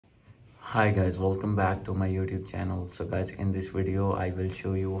Hi guys, welcome back to my YouTube channel. So guys, in this video I will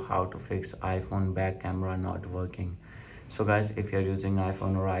show you how to fix iPhone back camera not working. So guys, if you're using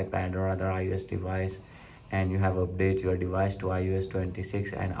iPhone or iPad or other iOS device and you have updated your device to iOS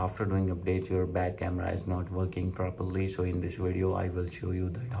 26 and after doing update your back camera is not working properly, so in this video I will show you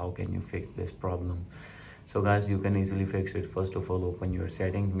that how can you fix this problem. So guys, you can easily fix it. First of all, open your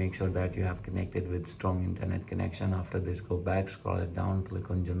settings, make sure that you have connected with strong internet connection. After this, go back, scroll it down, click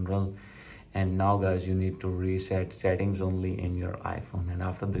on general, and now guys, you need to reset settings only in your iPhone. And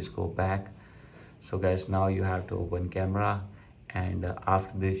after this, go back. So guys, now you have to open camera, and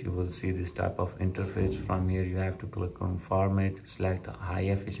after this you will see this type of interface. From here you have to click on format, select high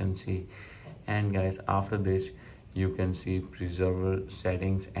efficiency, and guys, after this you can see preserver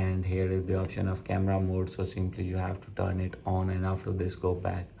settings, and here is the option of camera mode, so simply you have to turn it on, and after this go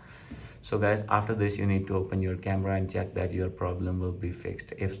back. So guys, after this you need to open your camera and check that your problem will be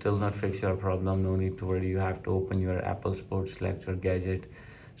fixed. If still not fixed your problem, no need to worry, you have to open your Apple Sports, select your gadget,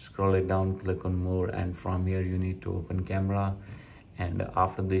 scroll it down, click on more, and from here you need to open camera, and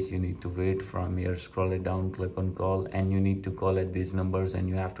after this you need to wait. From here scroll it down, click on call, and you need to call at these numbers and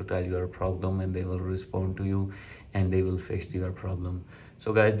you have to tell your problem and they will respond to you and they will fix your problem.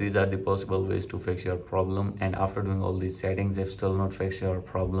 So guys, these are the possible ways to fix your problem. And after doing all these settings, if still not fix your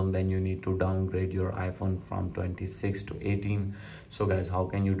problem, then you need to downgrade your iPhone from 26 to 18. So guys, how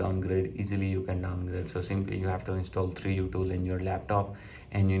can you downgrade? Easily you can downgrade. So simply you have to install 3U tool in your laptop,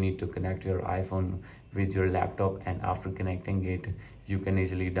 and you need to connect your iPhone with your laptop, and after connecting it you can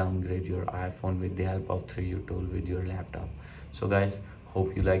easily downgrade your iPhone with the help of 3U tool with your laptop. So guys,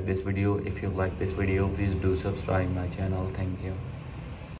 hope you like this video. If you like this video, please do subscribe my channel. Thank you.